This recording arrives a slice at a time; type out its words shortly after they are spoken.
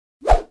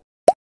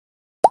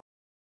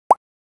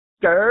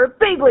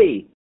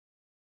Girbeagly!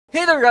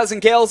 Hey there guys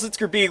and gals, it's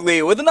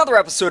Girbeagly with another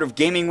episode of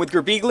Gaming with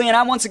Girbeagly, and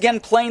I'm once again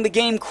playing the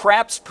game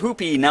Craps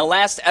Poopy. Now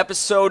last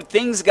episode,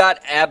 things got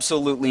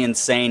absolutely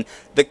insane.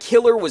 The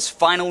killer was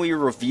finally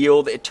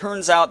revealed. It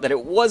turns out that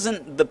it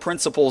wasn't the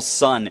principal's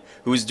son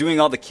who was doing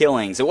all the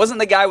killings. It wasn't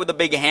the guy with the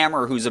big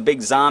hammer who's a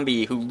big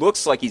zombie who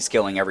looks like he's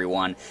killing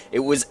everyone. It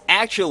was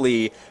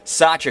actually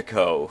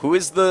Sachiko, who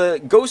is the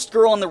ghost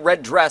girl in the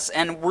red dress,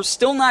 and we're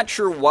still not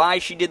sure why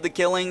she did the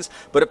killings,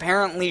 but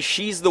apparently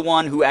she's the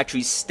one who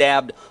actually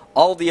stabbed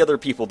all the other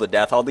people to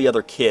death, all the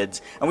other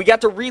kids, and we got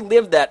to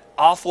relive that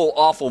awful,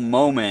 awful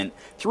moment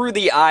through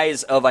the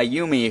eyes of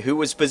Ayumi, who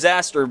was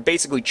possessed, or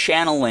basically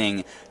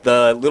channeling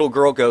the little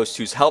girl ghost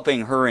who's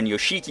helping her and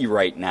Yoshiki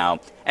right now.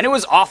 And it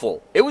was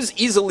awful. It was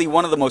easily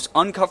one of the most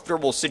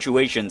uncomfortable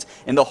situations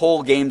in the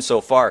whole game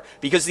so far,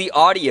 because the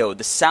audio,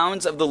 the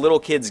sounds of the little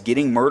kids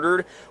getting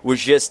murdered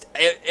was just,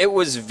 it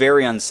was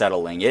very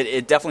unsettling.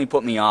 It definitely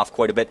put me off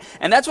quite a bit.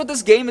 And that's what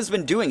this game has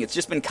been doing. It's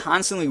just been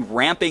constantly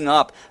ramping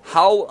up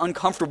how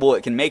uncomfortable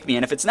it can make me.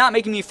 And if it's not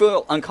making me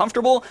feel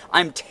uncomfortable,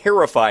 I'm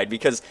terrified,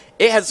 because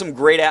it has some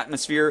great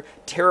atmosphere,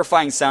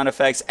 terrifying sound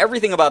effects.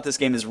 Everything about this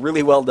game is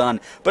really well done.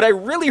 But I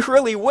really,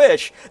 really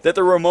wish that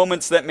there were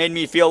moments that made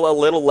me feel a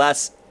little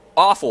less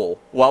awful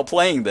while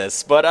playing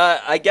this. But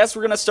I guess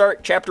we're going to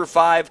start Chapter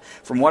 5.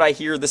 From what I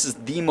hear, this is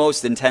the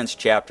most intense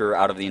chapter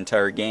out of the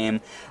entire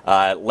game.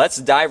 Let's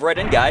dive right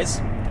in,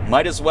 guys.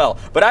 Might as well.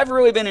 But I've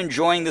really been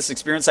enjoying this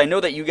experience. I know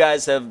that you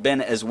guys have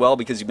been as well,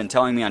 because you've been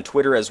telling me on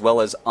Twitter as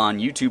well as on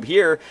YouTube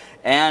here.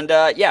 And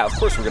yeah, of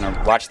course we're going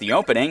to watch the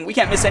opening. We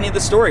can't miss any of the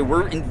story.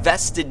 We're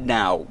invested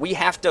now. We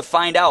have to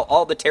find out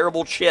all the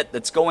terrible shit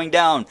that's going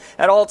down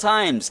at all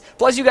times.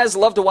 Plus, you guys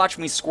love to watch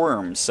me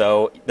squirm,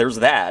 so there's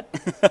that.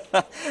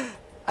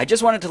 I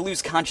just wanted to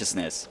lose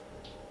consciousness.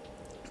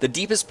 The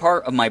deepest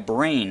part of my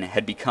brain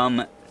had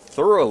become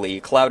thoroughly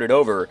clouded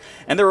over,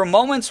 and there were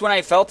moments when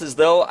I felt as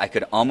though I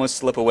could almost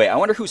slip away. I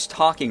wonder who's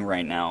talking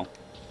right now.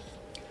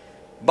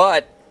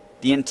 But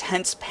the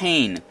intense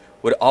pain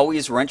would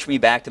always wrench me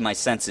back to my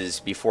senses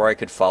before I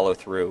could follow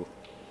through.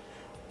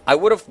 I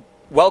would have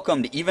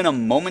welcomed even a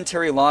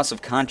momentary loss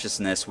of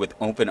consciousness with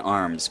open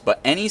arms, but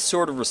any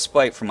sort of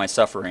respite from my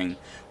suffering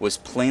was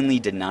plainly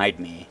denied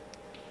me.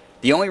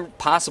 The only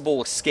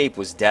possible escape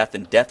was death,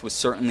 and death was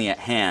certainly at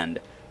hand,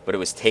 but it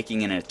was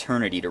taking an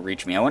eternity to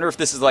reach me. I wonder if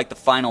this is like the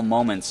final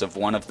moments of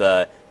one of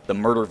the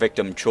murder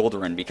victim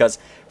children, because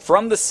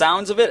from the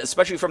sounds of it,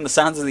 especially from the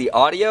sounds of the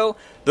audio,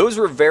 those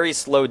were very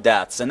slow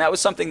deaths. And that was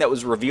something that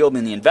was revealed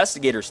in the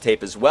investigator's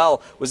tape as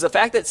well, was the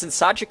fact that since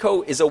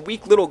Sachiko is a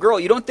weak little girl,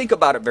 you don't think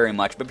about it very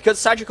much, but because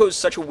Sachiko is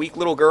such a weak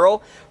little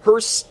girl,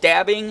 her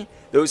stabbing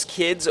those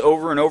kids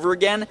over and over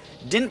again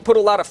didn't put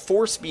a lot of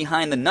force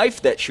behind the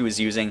knife that she was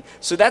using,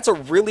 so that's a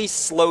really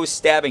slow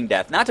stabbing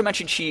death. Not to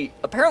mention she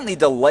apparently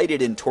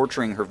delighted in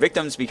torturing her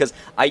victims, because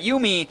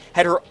Ayumi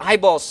had her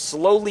eyeball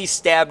slowly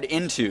stabbed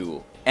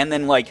into and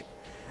then like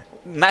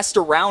messed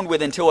around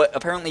with until it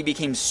apparently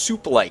became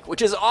soup-like,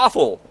 which is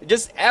awful.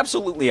 Just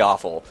absolutely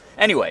awful.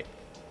 Anyway.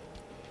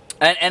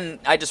 And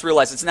I just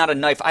realized it's not a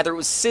knife either. It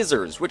was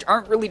scissors, which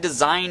aren't really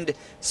designed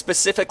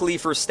specifically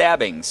for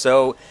stabbing.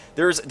 So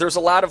there's a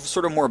lot of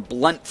sort of more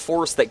blunt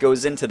force that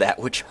goes into that,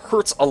 which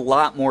hurts a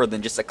lot more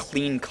than just a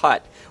clean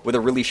cut with a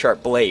really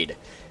sharp blade.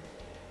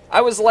 I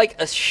was like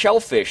a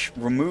shellfish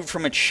removed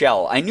from its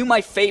shell. I knew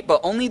my fate,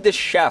 but only the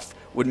chef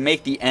would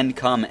make the end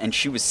come, and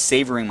she was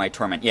savoring my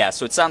torment. Yeah,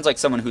 so it sounds like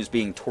someone who's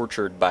being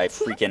tortured by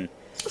freaking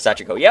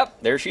Sachiko. Yep,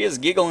 there she is,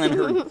 giggling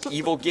her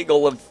evil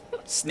giggle of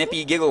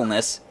snippy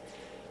giggleness.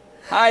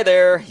 Hi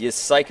there, you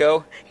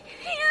psycho.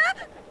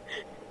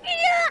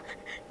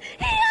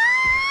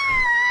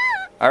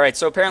 Alright,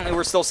 so apparently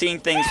we're still seeing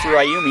things through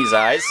Ayumi's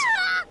eyes.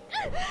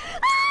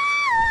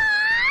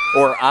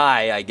 Or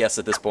I guess,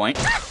 at this point.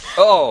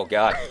 Oh,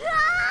 God.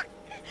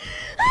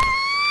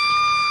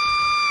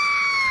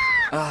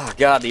 Oh,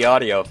 God, the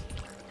audio.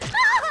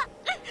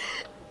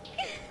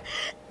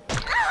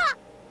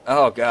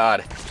 Oh,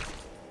 God.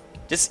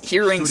 Just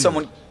hearing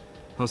someone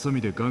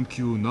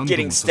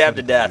getting stabbed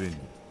to death.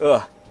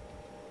 Ugh.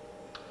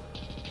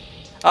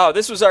 Oh,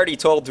 this was already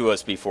told to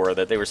us before,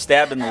 that they were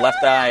stabbed in the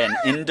left eye an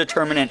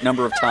indeterminate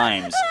number of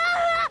times.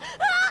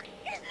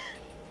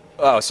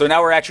 Oh, so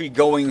now we're actually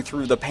going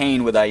through the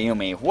pain with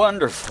Ayumi.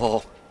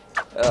 Wonderful.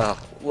 Oh,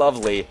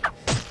 lovely.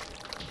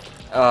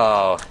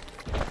 Oh.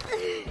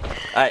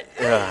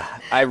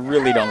 I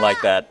really don't like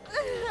that.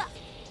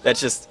 That's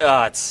just,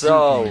 it's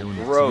so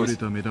gross.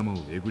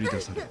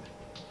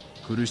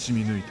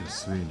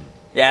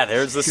 Yeah,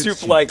 there's the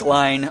soup-like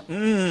line.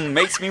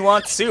 Makes me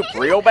want soup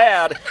real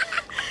bad.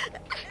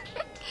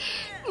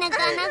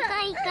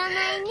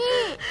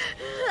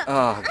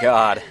 Oh,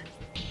 God.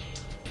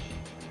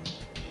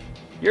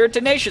 You're a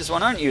tenacious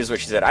one, aren't you, is what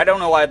she said. I don't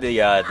know why the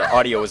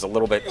audio was a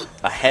little bit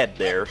ahead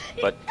there,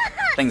 but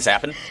things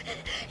happen.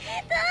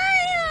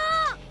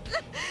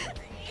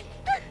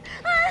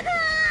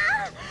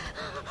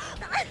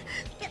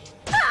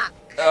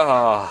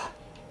 Oh.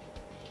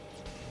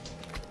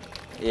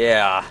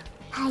 Yeah.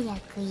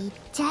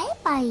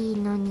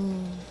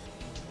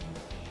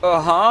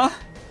 Uh-huh.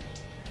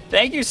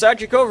 Thank you,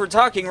 Sachiko, for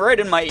talking right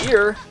in my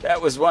ear. That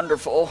was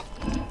wonderful.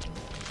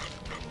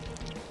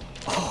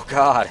 Oh,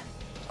 God.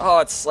 Oh,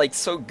 it's like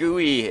so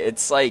gooey.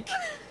 It's like,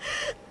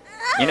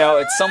 you know,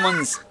 it's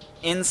someone's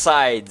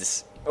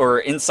insides, or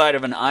inside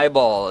of an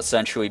eyeball,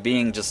 essentially,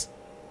 being just,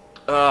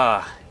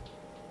 God,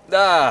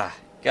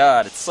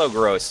 it's so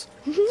gross.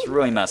 It's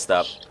really messed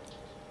up.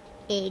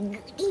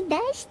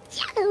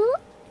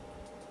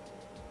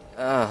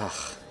 Ugh.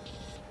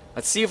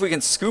 Let's see if we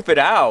can scoop it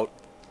out.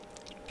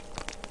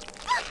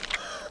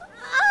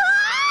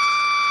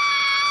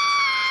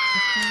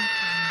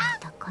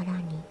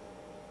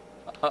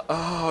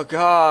 Oh,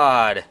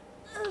 God.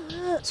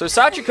 So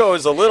Sachiko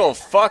is a little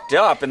fucked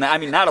up, and I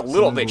mean, not a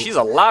little bit, she's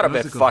a lot of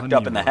it fucked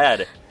up in the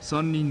head.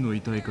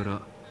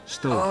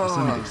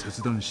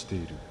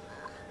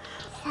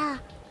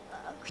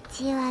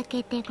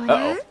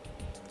 Uh-oh.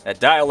 That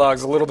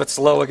dialogue's a little bit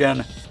slow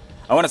again.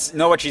 I want to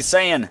know what she's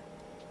saying.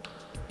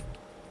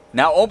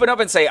 Now open up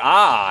and say,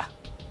 ah.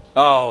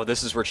 Oh,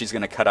 this is where she's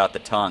going to cut out the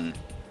tongue.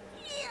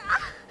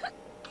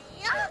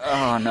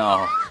 Oh,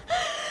 no.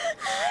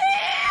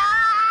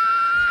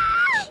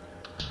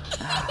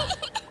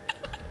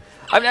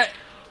 I'm not...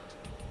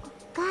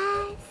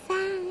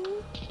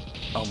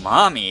 Oh,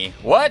 Mommy.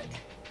 What?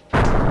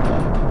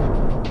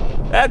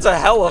 That's a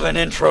hell of an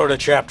intro to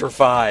Chapter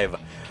 5.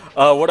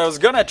 What I was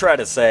going to try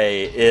to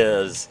say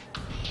is...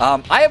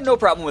 I have no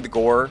problem with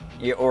gore,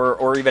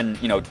 or even,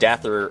 you know,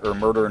 death or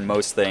murder in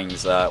most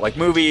things. Like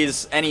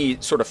movies, any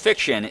sort of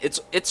fiction,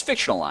 it's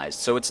fictionalized,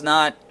 so it's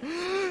not...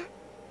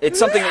 It's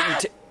something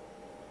that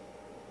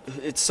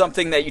it's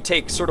something that you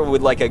take sort of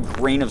with like a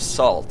grain of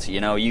salt,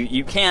 you know?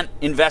 You can't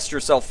invest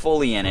yourself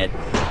fully in it,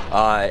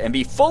 and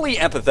be fully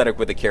empathetic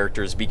with the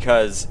characters,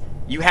 because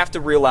you have to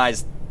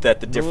realize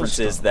that the difference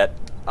is that...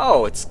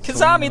 Oh, it's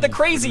Kazami, the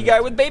crazy guy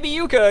with Baby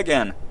Yuka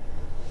again!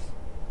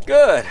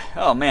 Good.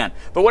 Oh, man.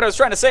 But what I was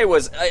trying to say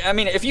was, I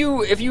mean, if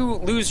you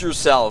lose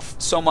yourself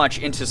so much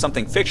into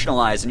something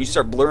fictionalized and you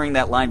start blurring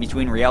that line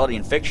between reality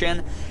and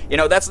fiction, you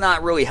know, that's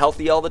not really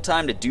healthy all the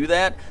time to do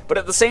that. But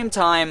at the same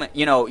time,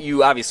 you know,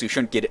 you obviously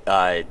shouldn't get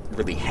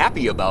really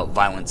happy about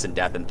violence and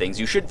death and things.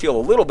 You should feel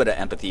a little bit of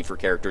empathy for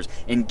characters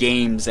in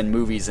games and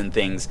movies and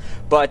things.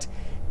 But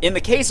in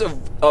the case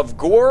of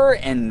gore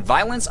and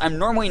violence, I'm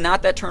normally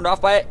not that turned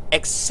off by it,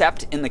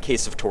 except in the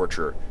case of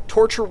torture.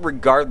 Torture,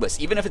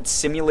 regardless, even if it's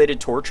simulated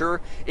torture,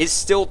 is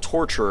still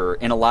torture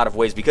in a lot of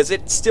ways, because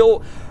it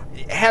still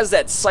has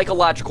that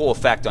psychological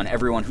effect on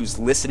everyone who's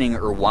listening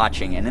or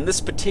watching. And in this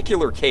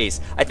particular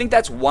case, I think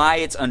that's why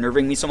it's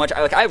unnerving me so much.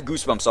 I have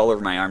goosebumps all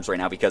over my arms right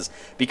now because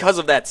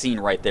of that scene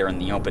right there in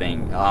the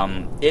opening.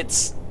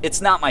 It's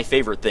not my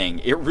favorite thing.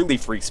 It really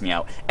freaks me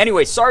out.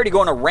 Anyway, sorry to go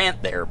on a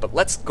rant there, but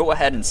let's go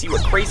ahead and see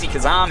what Crazy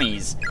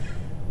Kazami's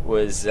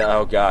was.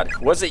 Oh, God.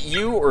 Was it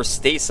you or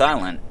Stay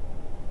Silent?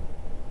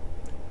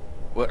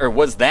 Or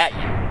was that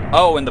you?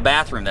 Oh, in the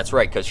bathroom, that's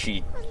right, because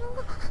she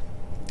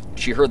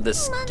heard the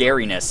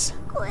scariness.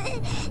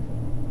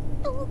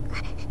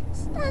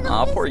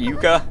 Aw, poor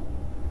Yuka.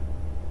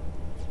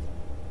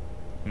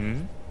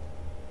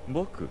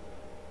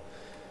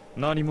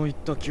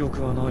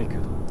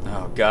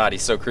 Oh, God,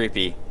 he's so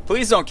creepy.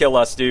 Please don't kill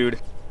us, dude.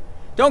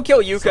 Don't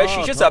kill Yuka,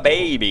 she's just a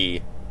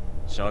baby.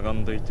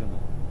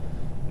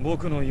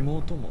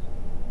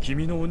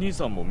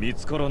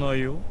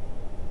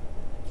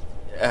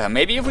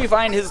 Maybe if we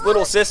find his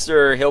little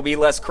sister, he'll be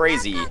less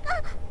crazy.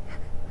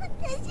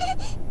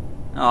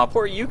 Aw,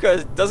 poor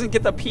Yuka doesn't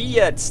get the pee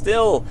yet,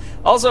 still.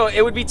 Also,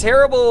 it would be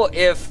terrible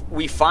if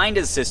we find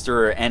his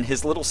sister and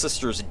his little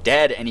sister's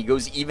dead and he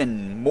goes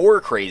even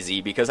more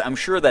crazy, because I'm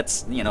sure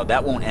that's, you know,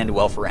 that won't end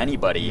well for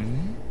anybody.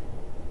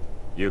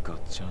 You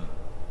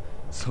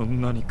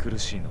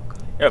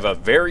have a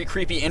very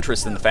creepy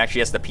interest in the fact she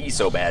has to pee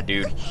so bad,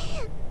 dude.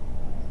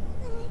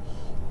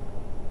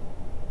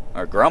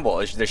 Or grumble.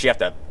 Does she have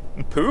to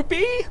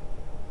poopy?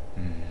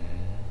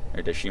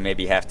 Or does she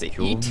maybe have to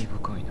eat?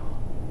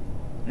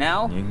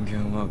 Now?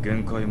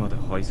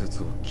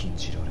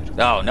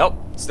 Oh, nope.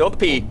 Still the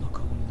pee.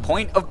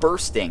 Point of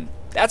bursting.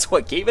 That's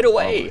what gave it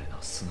away.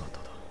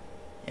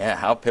 Yeah,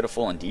 how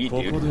pitiful indeed,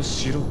 dude.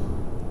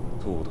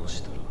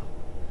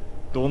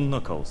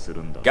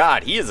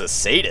 God, he is a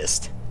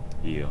sadist.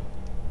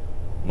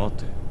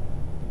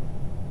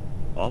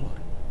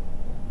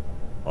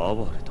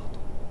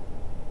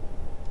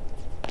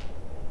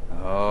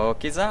 Oh,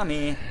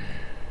 Kizami.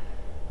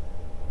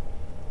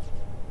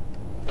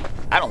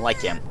 I don't like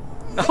him.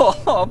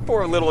 Oh,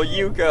 poor little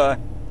Yuka.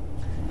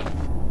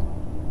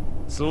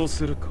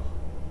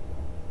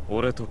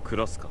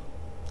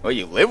 Well,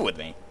 you live with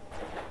me.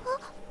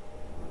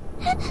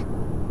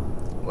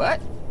 What?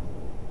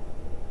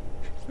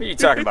 What are you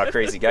talking about,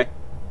 crazy guy?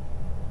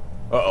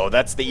 Uh-oh,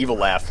 that's the evil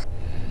laugh.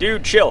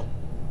 Dude, chill.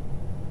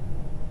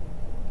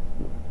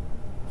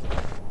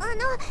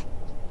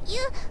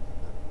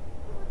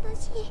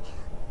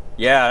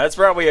 Yeah, that's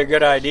probably a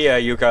good idea,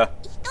 Yuka.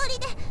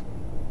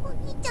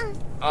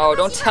 Oh,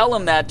 don't tell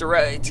him that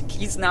direct.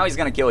 He's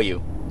gonna kill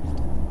you.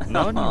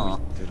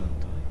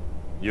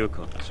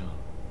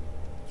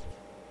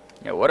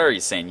 Yeah, what are you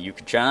saying,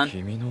 Yuka-chan?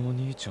 君のお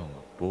兄ちゃんは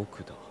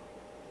僕だ。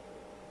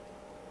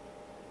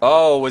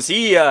 Oh, was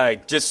he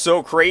just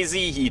so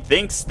crazy he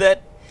thinks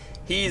that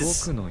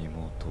he's... 僕の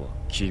妹は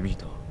君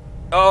だ。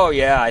 Oh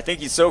yeah, I think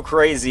he's so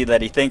crazy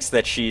that he thinks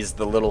that she's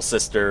the little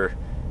sister.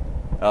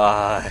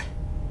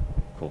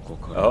 ここ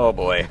から Oh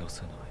boy. 出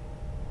せな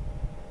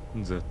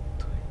い。絶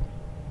対。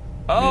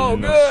 Oh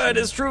good,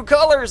 his true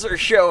colors are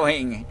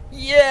showing!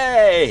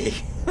 Yay!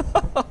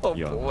 Oh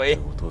やが boy.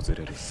 て訪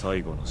れる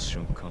最後の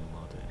瞬間ま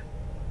で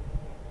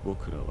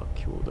僕らは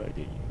兄弟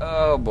でいい。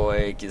 Oh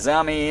boy,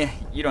 Kizami,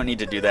 you don't need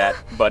to do that,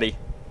 buddy.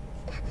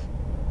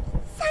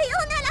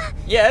 Sayonara.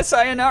 Yeah,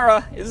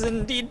 sayonara is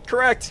indeed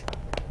correct.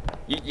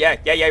 Yeah,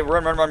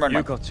 run.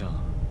 ゆかちゃん、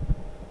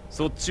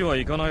そっちは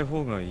行かない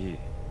方がいい。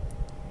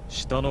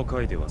下の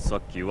階ではさ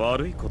っき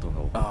悪いことが起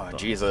こっ Oh, た。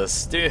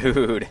 Jesus,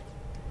 dude.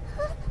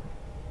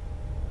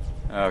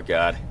 Oh,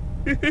 God.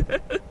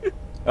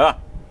 Ah.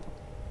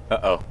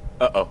 Uh-oh.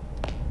 Uh-oh.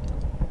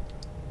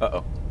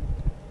 Uh-oh.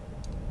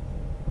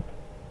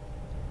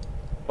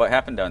 What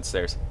happened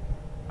downstairs?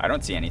 I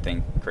don't see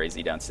anything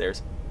crazy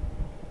downstairs.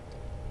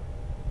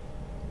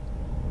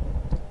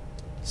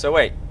 So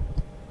wait.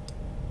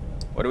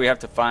 What do we have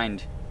to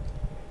find?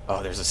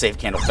 Oh, there's a save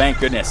candle. Thank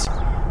goodness.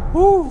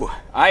 Whew.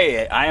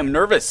 I am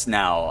nervous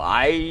now.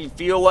 I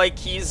feel like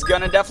he's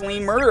gonna definitely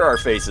murder our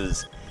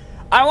faces.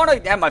 I want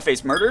to have my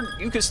face murdered.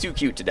 Yuka's too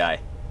cute to die.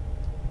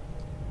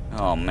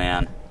 Oh,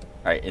 man.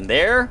 Alright, in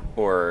there?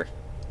 Or...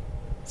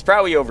 It's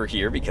probably over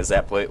here because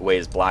that way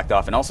is blocked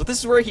off. And also, this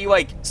is where he,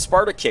 like,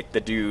 Sparta kicked the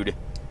dude.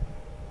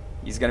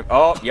 He's gonna...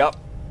 Oh, yep.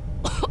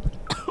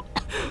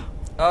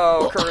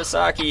 Oh,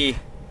 Kurosaki.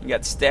 He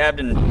got stabbed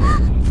and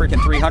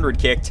freaking 300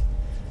 kicked.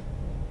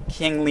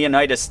 King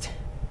Leonidas.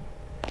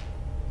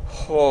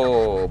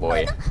 Oh,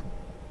 boy.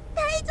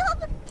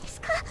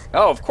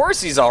 Oh, of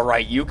course he's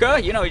alright,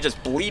 Yuka. You know, he's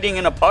just bleeding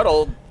in a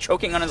puddle,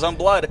 choking on his own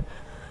blood.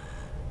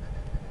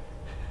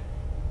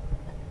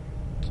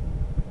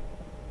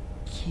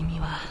 君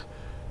は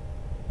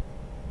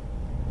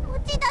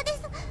内田で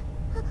す。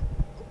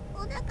お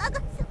腹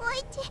がすご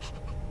い血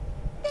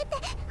出て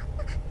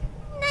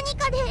何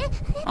かで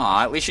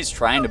Aw, at least she's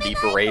trying to be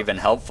brave and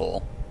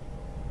helpful.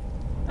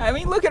 I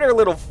mean, look at her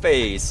little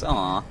face.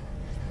 Aw.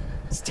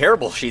 It's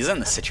terrible she's in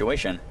this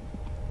situation.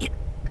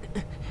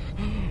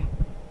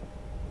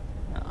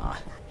 Aw,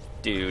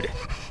 dude.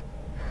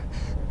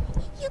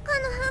 床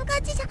のハン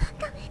カチじゃ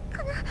ダメ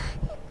かな。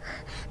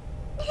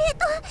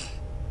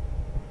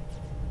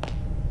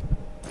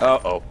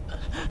Uh-oh.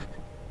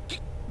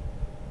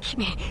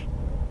 君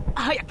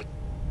早く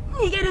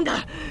逃げるん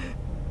だ。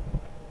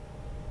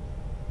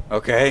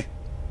 Okay.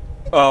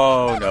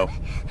 Oh, no. 手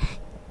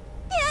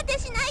当て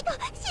しないと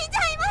死んじ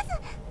ゃいま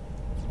す。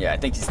 Yeah, I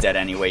think he's dead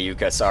anyway,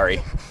 Yuka.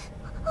 Sorry.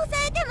 抑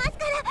えてますか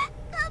ら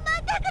頑張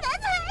ってくだ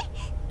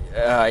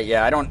さい。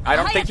 Yeah, I don't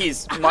think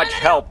he's much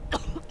help.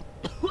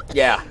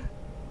 Yeah.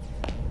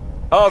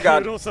 Oh,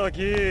 God. 黒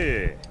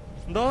崎、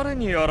誰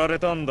にやられ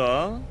たん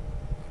だ？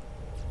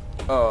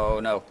 Oh,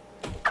 no.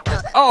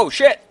 Oh,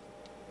 shit!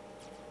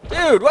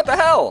 Dude, what the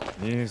hell?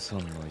 兄さん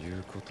の言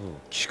うことを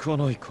聞か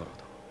ないからだ。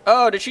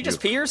 Oh, did she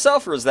just pee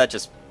herself, or is that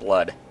just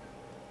blood?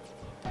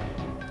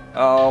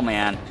 Oh,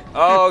 man.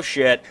 Oh,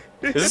 shit.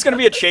 Is this gonna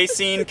be a chase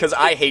scene? Because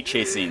I hate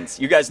chase scenes.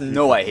 You guys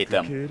know I hate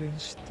them. 痙攣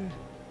して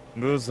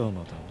無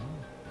様だな。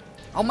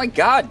 Oh my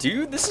god,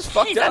 dude, this is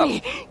fucked up.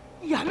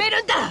 やめ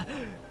るんだ。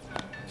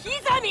ヒ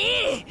ザ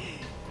ミ。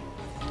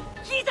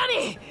ヒザ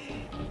ミ。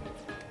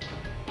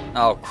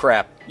 Oh,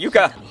 crap.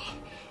 Yuka!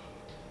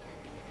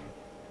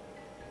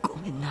 ご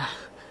めんな。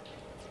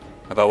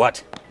 About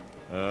what?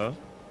 あ？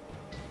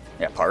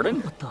 Yeah,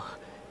 pardon? もっと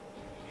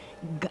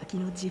ガキ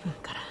の自分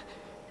から。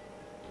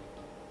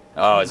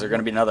 Oh, is there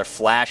gonna be another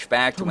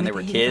flashback to when they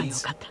were 止めていればよ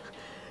kids? かった。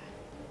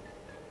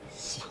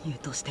親友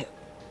として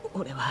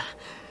俺は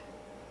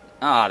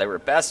Ah, they were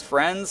best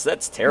friends?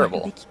 That's やるべ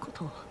terrible. きこ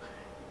とを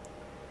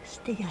し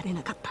てやれ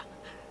なかった。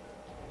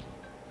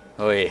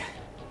 Oy.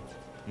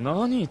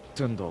 何言っ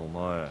てんだお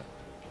前。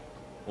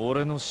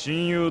俺の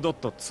親友だっ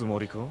たつも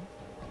りか？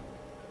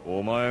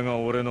お前が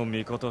俺の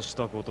味方し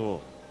たこ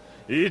と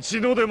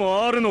一度で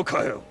もあるの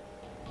かよ。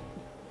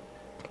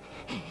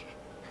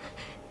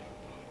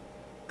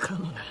か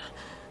もな。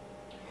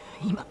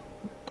今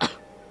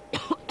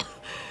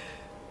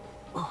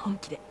本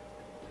気で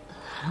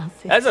反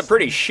省 That's a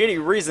pretty shitty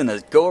reason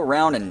to go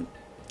around and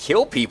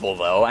kill people,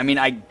 though. I mean,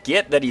 I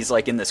get that he's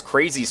like in this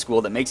crazy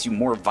school that makes you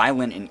more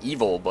violent and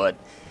evil, but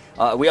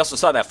we also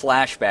saw that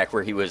flashback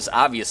where he was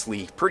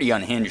obviously pretty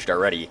unhinged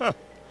already.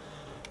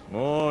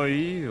 もう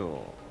いい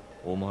よ。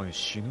お前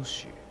死ぬ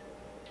し。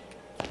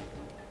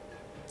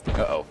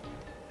 Uh-oh.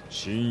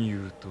 親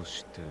友と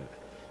し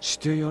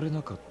てやれ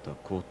なかった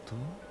ことっ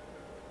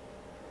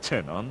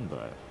てなんだ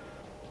よ。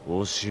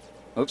教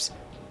え。 Oops.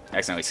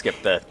 Accidentally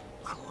skipped the...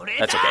 これ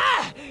That's だ。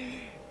 okay.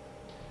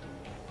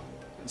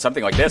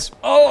 Something like this.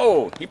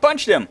 Oh! He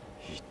punched him!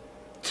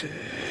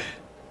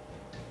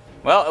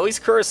 Well, at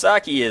least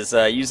Kurosaki is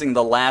using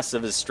the last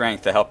of his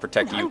strength to help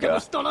protect 何でも Yuka.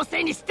 人のせ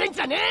いにしてん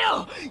じゃねえ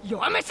よ。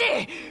弱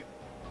飯。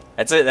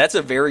That's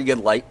a very good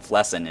life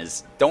lesson,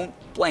 is don't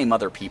blame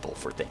other people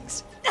for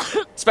things.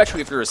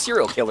 Especially if you're a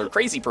serial killer,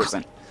 crazy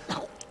person.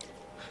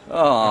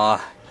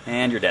 Oh,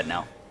 and you're dead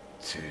now.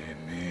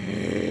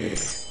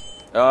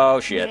 Oh,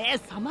 shit. 目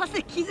覚ま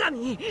せキザ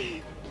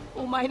ミ。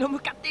お前の向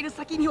かっている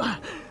先には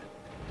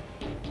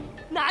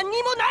何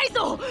にもない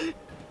ぞ。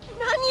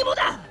何にも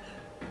だ。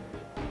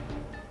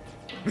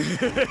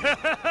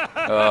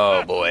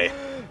Oh boy.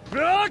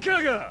 バ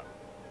カが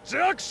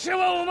弱者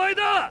はお前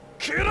だ、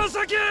黒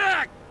崎。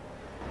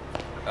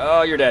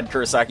 Oh, you're dead,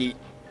 Kurosaki.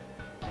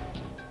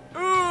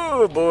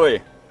 Oh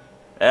boy.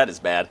 That is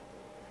bad.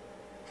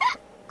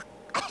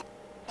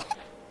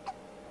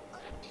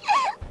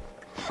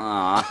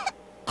 Aw.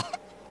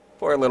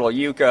 Poor little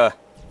Yuka.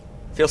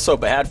 Feel so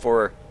bad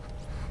for her.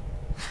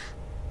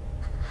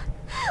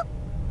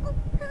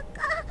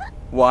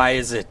 Why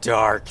is it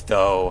dark,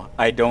 though?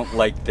 I don't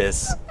like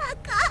this.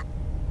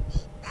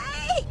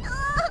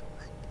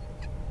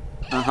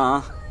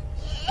 Uh-huh.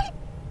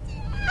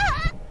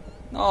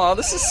 Oh,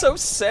 this is so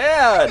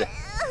sad.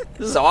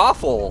 This is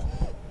awful.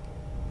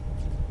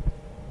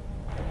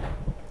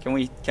 Can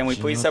we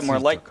please have more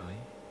light?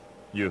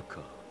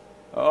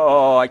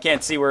 Oh, I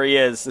can't see where he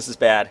is. This is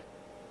bad.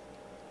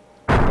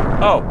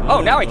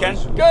 Oh, now I can.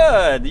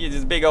 Good.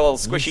 This big old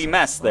squishy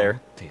mess there.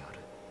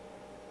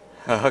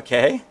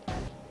 Okay.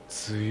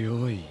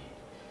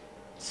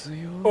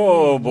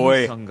 Oh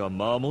boy.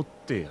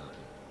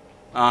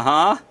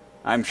 Uh-huh.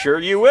 I'm sure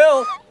you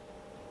will.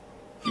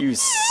 You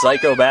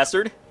psycho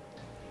bastard.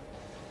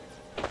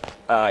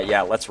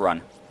 Yeah, let's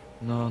run.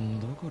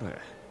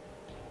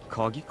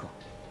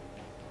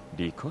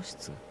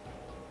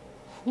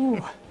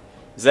 Whew.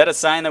 Is that a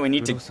sign that we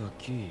need to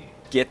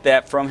get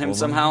that from him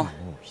somehow?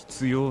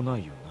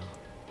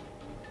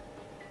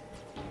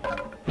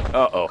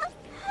 Uh-oh.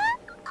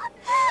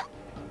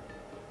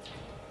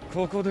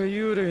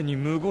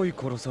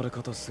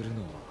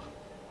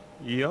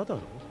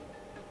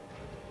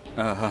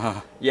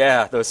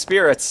 Yeah, those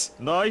spirits.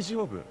 Oh,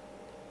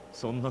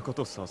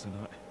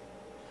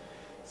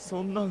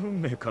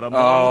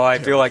 I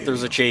feel like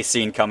there's a chase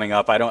scene coming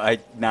up. I'm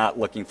not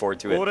looking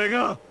forward to it.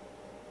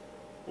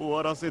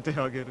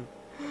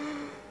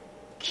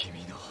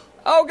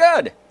 Oh,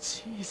 good.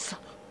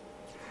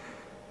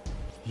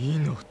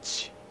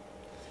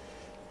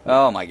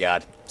 Oh my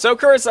god. So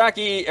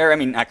Kurosaki, or I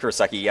mean not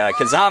Kurosaki,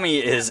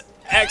 Kazami is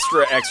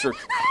extra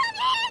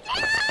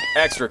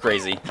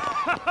crazy.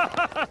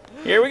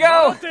 Here we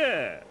go.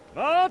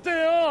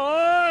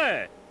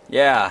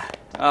 Yeah.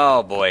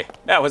 Oh boy.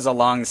 That was a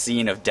long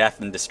scene of death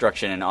and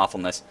destruction and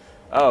awfulness.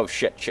 Oh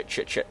shit.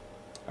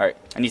 Alright,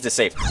 I need to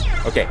save.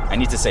 Okay, I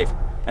need to save.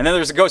 And then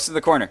there's a ghost in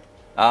the corner.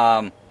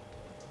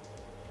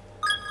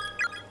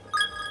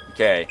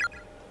 Okay.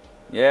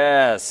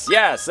 Yes,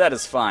 that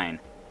is fine.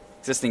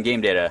 Existing game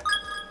data.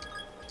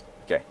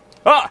 Okay.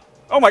 Ah!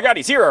 Oh my god,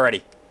 he's here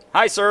already.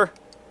 Hi, sir.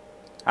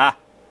 I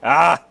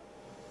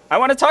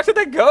want to talk to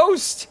the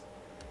ghost.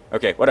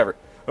 Okay, whatever.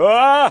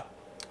 Ah!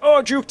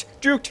 Oh, juked.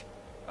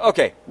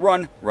 Okay,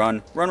 run.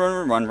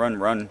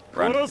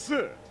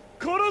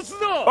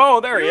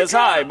 Oh, there he is.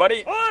 Hi,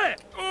 buddy.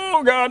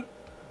 Oh, God.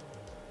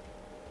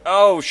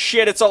 Oh,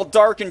 shit, it's all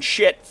dark and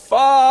shit.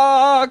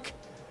 Fuck.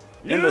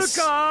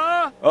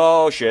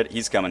 Oh, shit,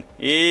 he's coming.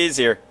 He's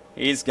here.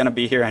 He's gonna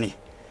be here any...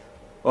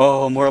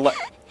 Oh, more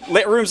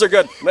lit rooms are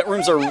good. Lit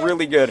rooms are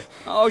really good.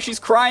 Oh, she's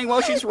crying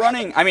while she's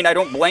running. I mean, I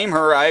don't blame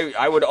her.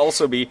 I would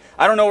also be.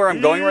 I don't know where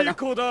I'm going right now.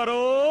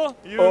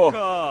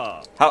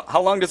 Oh.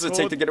 How long does it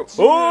take to get...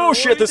 Oh,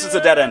 shit, this is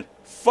a dead end.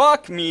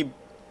 Fuck me.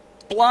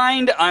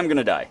 Blind, I'm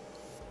gonna die.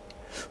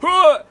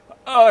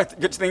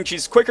 Good thing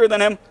she's quicker than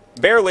him.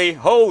 Barely.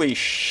 Holy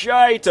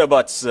shite,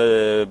 butts.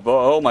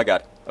 Oh, my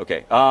God.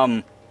 Okay,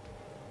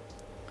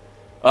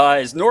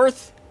 is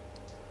north?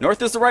 North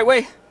is the right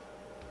way?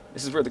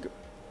 This is where the...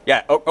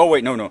 Yeah, oh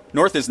wait, no.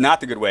 North is not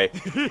the good way.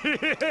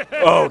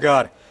 Oh,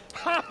 God.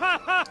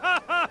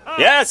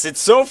 Yes, it's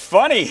so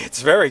funny.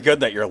 It's very good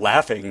that you're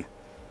laughing.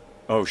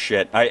 Oh,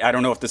 shit. I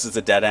don't know if this is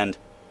a dead end.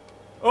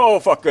 Oh,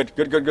 fuck, good.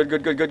 Go.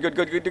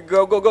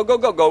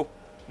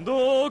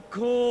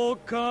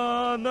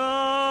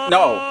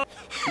 No.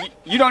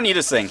 You don't need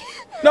to sing.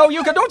 No,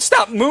 Yuka, don't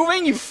stop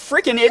moving, you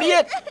freaking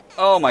idiot.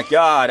 Oh, my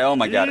God.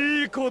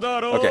 Okay.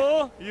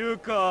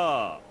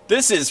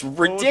 This is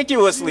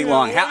ridiculously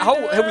long.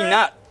 How have we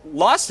not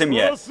lost him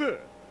yet?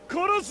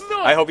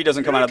 I hope he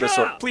doesn't come out of this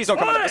sword. Please don't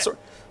come out of this sword.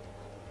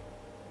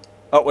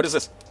 Oh, what is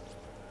this?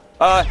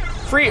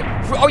 Free.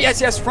 Oh,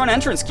 yes, front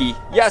entrance key.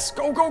 Yes,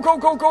 go.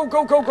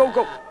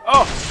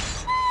 Oh.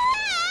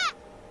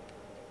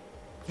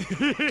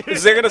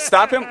 Is it gonna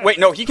stop him? Wait,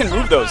 no, he can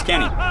move those,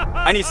 can he?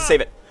 I need to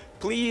save it.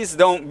 Please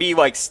don't be,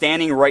 like,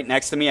 standing right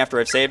next to me after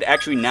I've saved.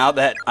 Actually, now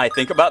that I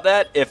think about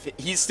that, if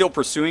he's still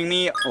pursuing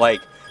me, like...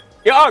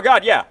 Oh,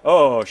 God, yeah.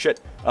 Oh, shit.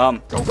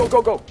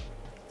 Go.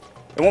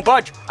 It won't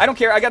budge. I don't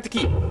care. I got the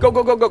key.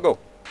 Go.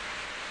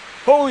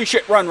 Holy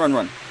shit.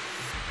 Run.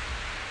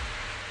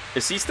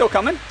 Is he still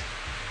coming?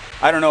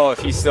 I don't know if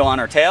he's still on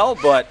our tail,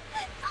 but...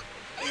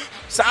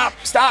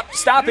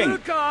 Stopping.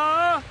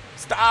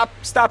 Stop!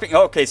 Stopping!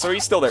 Okay, so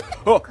he's still there.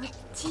 Oh! こっ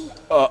ち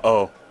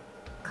Uh-oh. こ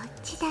っ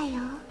ちだ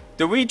よ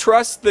Do we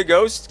trust the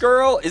ghost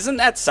girl? Isn't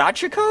that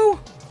Sachiko?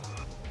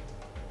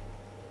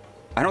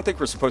 I don't think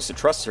we're supposed to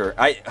trust her.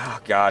 Oh,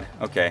 God.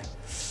 Okay.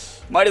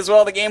 Might as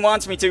well. The game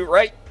wants me to,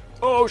 right?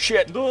 Oh,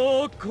 shit.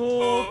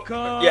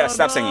 Yeah,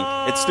 stop singing.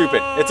 It's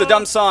stupid. It's a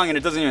dumb song, and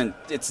it doesn't even...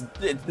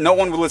 no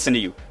one would listen to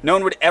you. No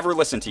one would ever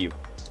listen to you.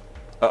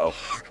 Uh-oh.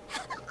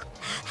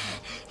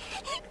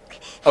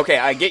 Okay,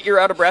 I get you're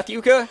out of breath,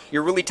 Yuka.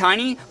 You're really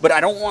tiny, but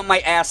I don't want my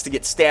ass to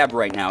get stabbed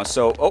right now,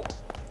 so...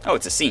 Oh,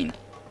 it's a scene.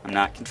 I'm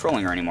not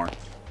controlling her anymore.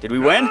 Did we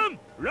win?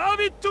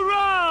 Rabbit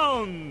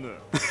run!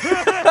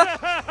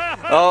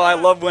 Oh, I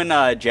love when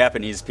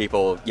Japanese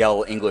people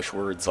yell English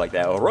words like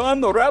that.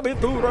 Run, the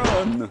rabbit to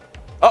run!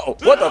 Uh-oh,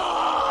 what the...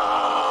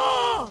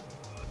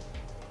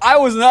 I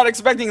was not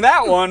expecting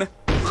that one!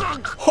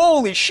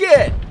 Holy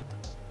shit!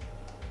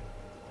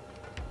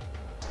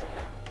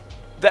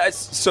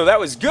 So that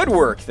was good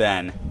work,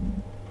 then.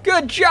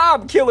 Good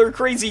job, Killer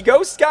Crazy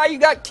Ghost Guy! You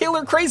got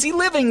Killer Crazy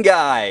Living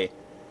Guy!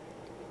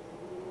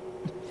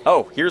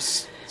 Oh,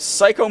 here's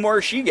Psycho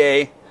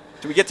Morishige.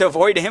 Do we get to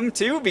avoid him,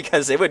 too?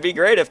 Because it would be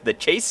great if the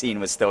chase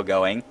scene was still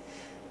going.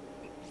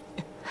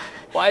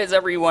 Why is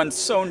everyone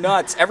so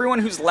nuts? Everyone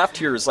who's left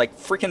here is like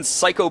freaking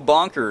psycho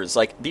bonkers.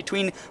 Like,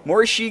 between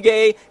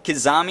Morishige,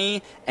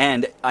 Kizami,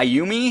 and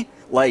Ayumi,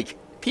 like,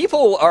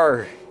 people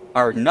are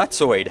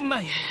nutsoid.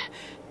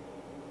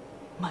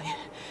 前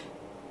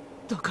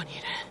どこにい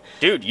る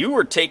Dude, you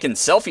were taking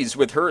selfies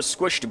with her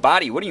squished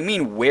body. What do you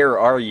mean, where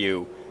are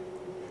you?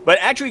 But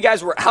actually,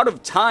 guys, we're out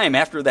of time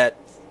after that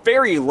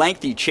very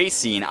lengthy chase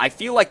scene. I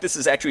feel like this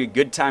is actually a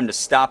good time to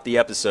stop the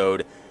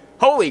episode.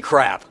 Holy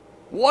crap.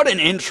 What an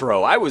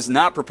intro. I was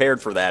not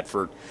prepared for that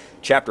for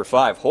Chapter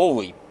 5.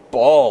 Holy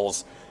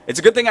balls. It's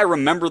a good thing I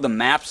remember the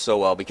map so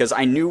well, because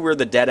I knew where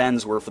the dead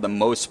ends were for the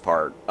most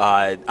part.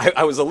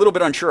 I was a little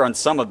bit unsure on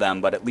some of them,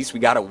 but at least we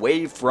got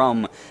away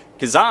from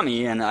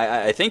Kizami, and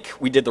I think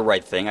we did the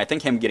right thing. I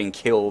think him getting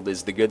killed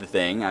is the good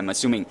thing. I'm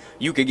assuming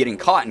Yuka getting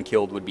caught and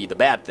killed would be the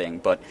bad thing.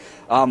 But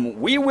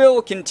we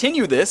will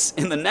continue this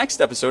in the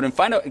next episode and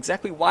find out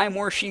exactly why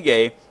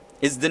Morishige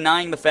is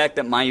denying the fact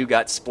that Mayu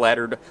got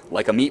splattered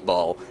like a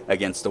meatball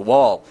against a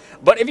wall.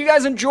 But if you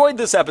guys enjoyed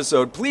this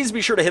episode, please be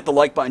sure to hit the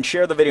like button,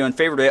 share the video, and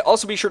favorite it.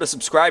 Also be sure to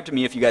subscribe to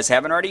me if you guys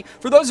haven't already.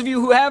 For those of you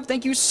who have,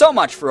 thank you so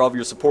much for all of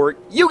your support.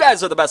 You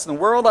guys are the best in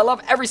the world. I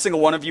love every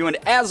single one of you, and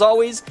as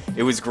always,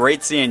 it was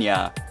great seeing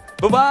ya.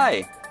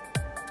 Bye-bye!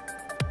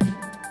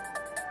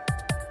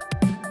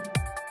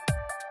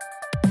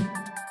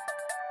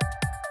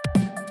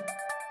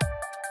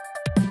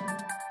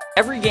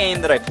 Every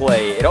game that I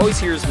play, it always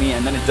hears me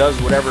and then it does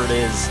whatever it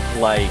is,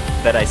 like,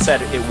 that I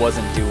said it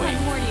wasn't doing.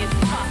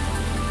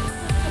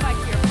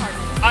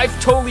 I've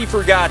totally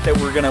forgot that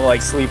we're gonna,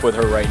 like, sleep with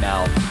her right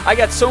now. I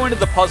got so into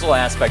the puzzle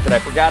aspect that I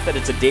forgot that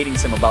it's a dating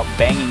sim about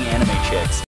banging anime chicks.